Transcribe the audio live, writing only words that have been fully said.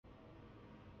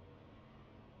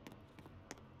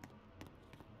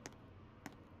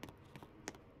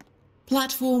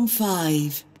Platform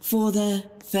 5 for the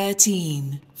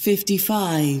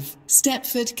 13:55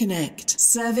 Stepford Connect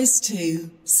service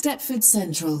to Stepford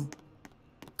Central.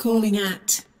 Calling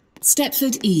at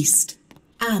Stepford East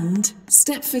and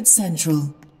Stepford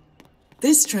Central.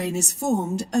 This train is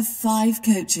formed of 5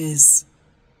 coaches.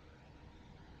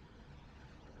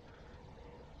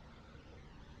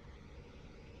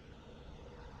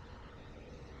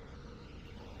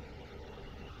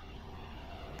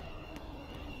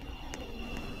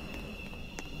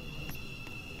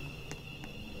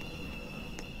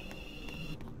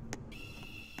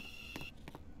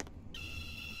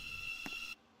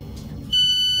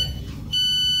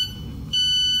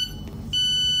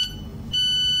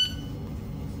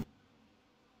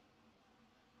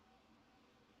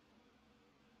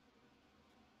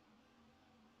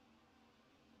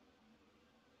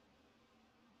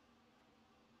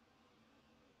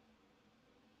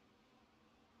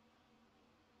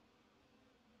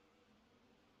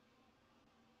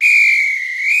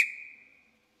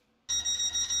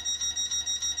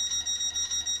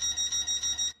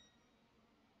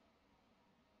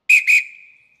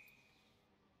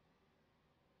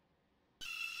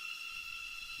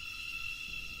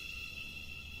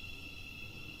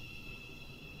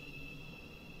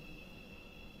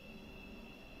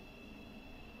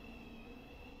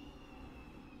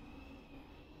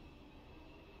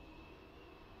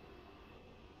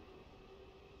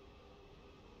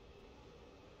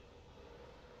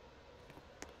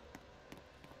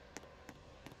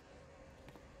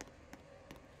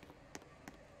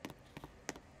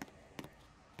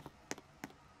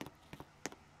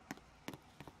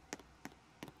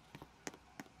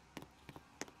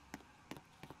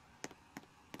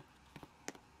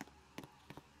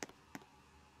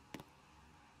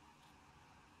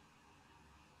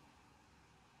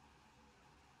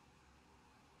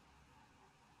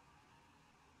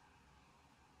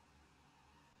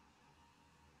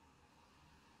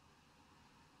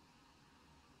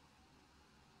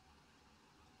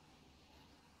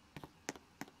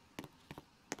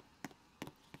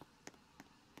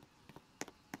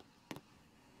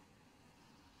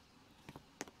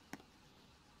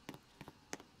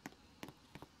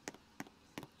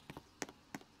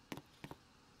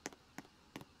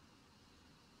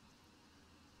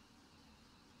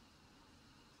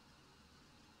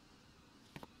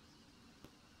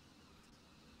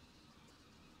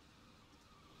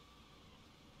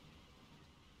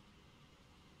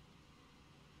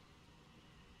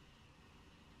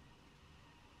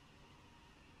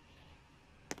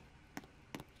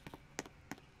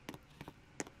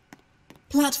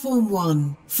 Platform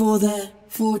 1 for the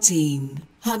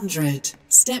 1400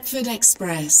 Stepford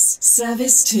Express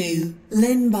service to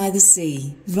Lynn by the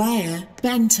Sea via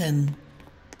Benton.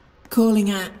 Calling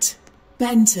at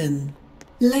Benton,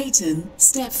 Leighton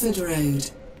Stepford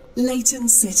Road, Leighton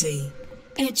City,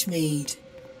 Edgemead,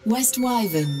 West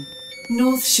Wyvern,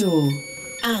 North Shore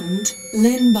and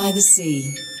Lynn by the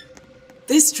Sea.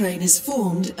 This train is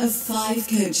formed of 5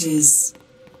 coaches.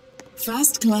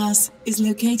 First class is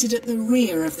located at the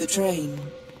rear of the train.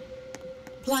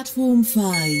 Platform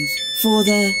 5 for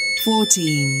the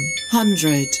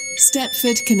 1400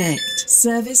 Stepford Connect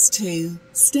service to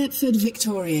Stepford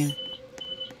Victoria.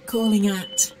 Calling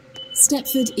at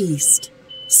Stepford East,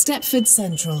 Stepford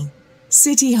Central,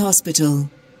 City Hospital,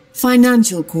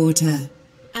 Financial Quarter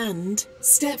and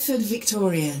Stepford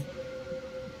Victoria.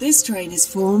 This train is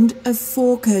formed of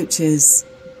 4 coaches.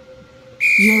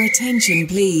 Your attention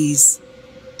please.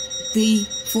 The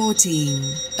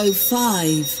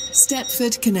 14:05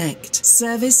 Stepford Connect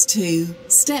service to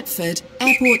Stepford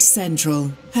Airport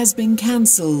Central has been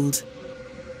cancelled.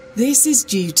 This is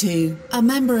due to a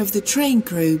member of the train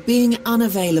crew being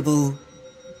unavailable.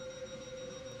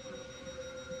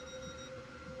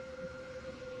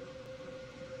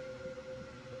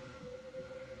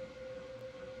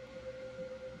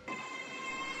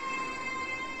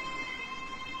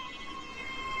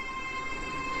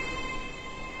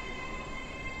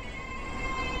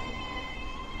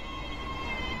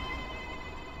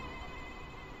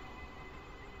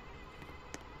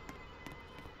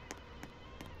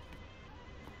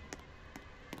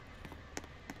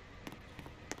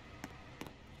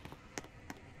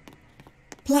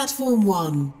 Platform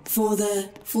 1 for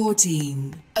the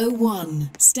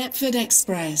 14:01 Stepford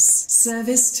Express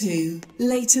service to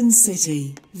Leighton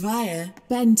City via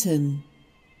Benton.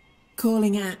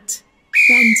 Calling at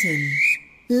Benton,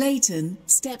 Leighton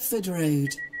Stepford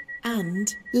Road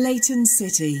and Leighton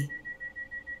City.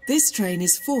 This train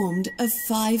is formed of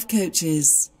 5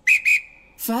 coaches.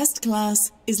 First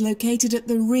class is located at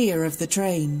the rear of the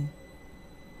train.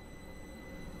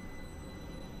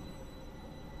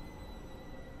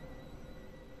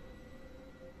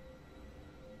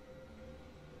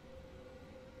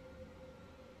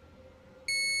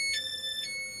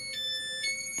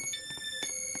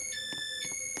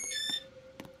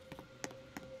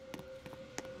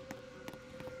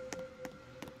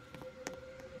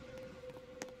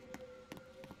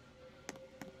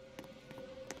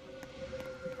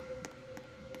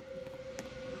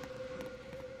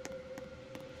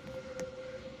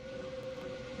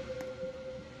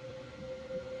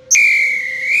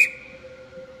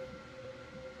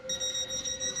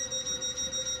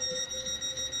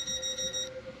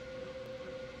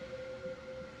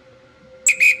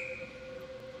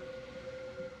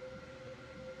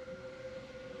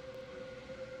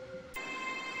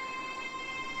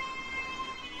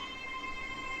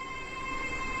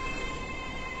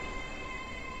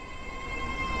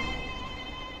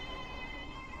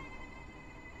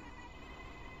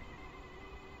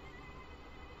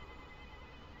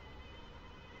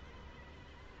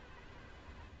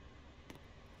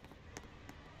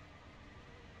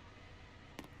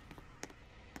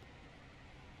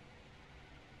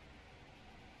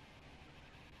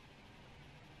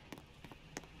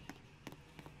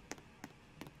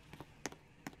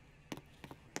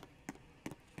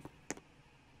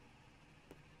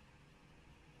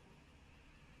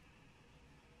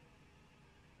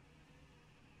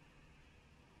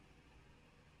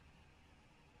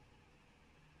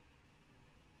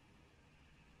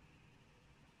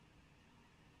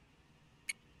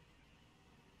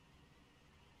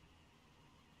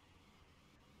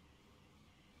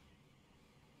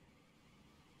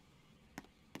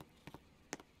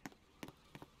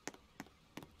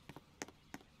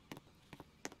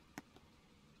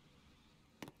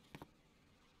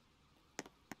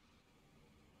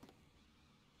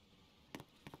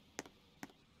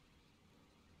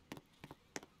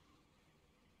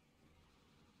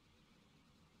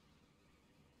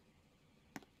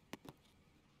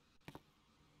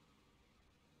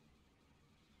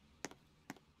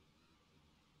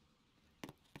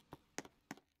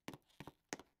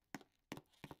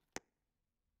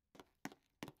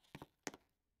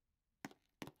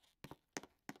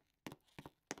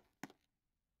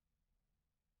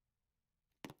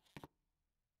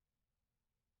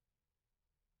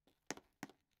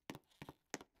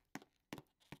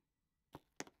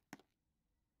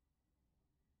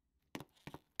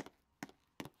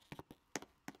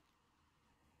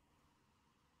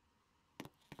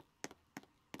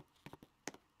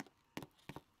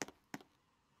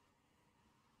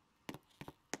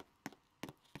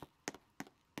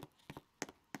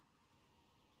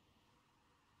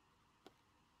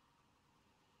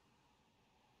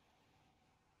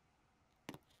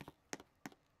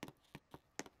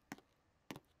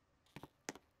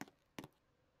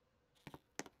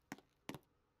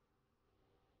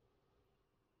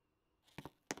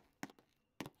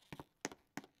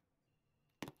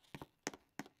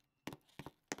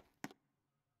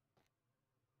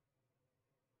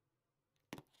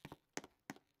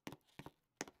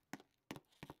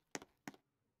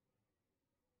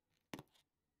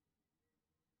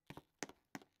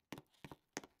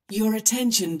 Your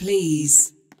attention,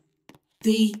 please.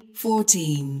 The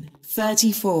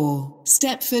 1434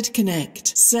 Stepford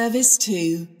Connect service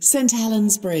to St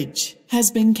Helens Bridge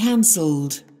has been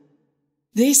cancelled.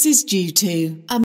 This is due to a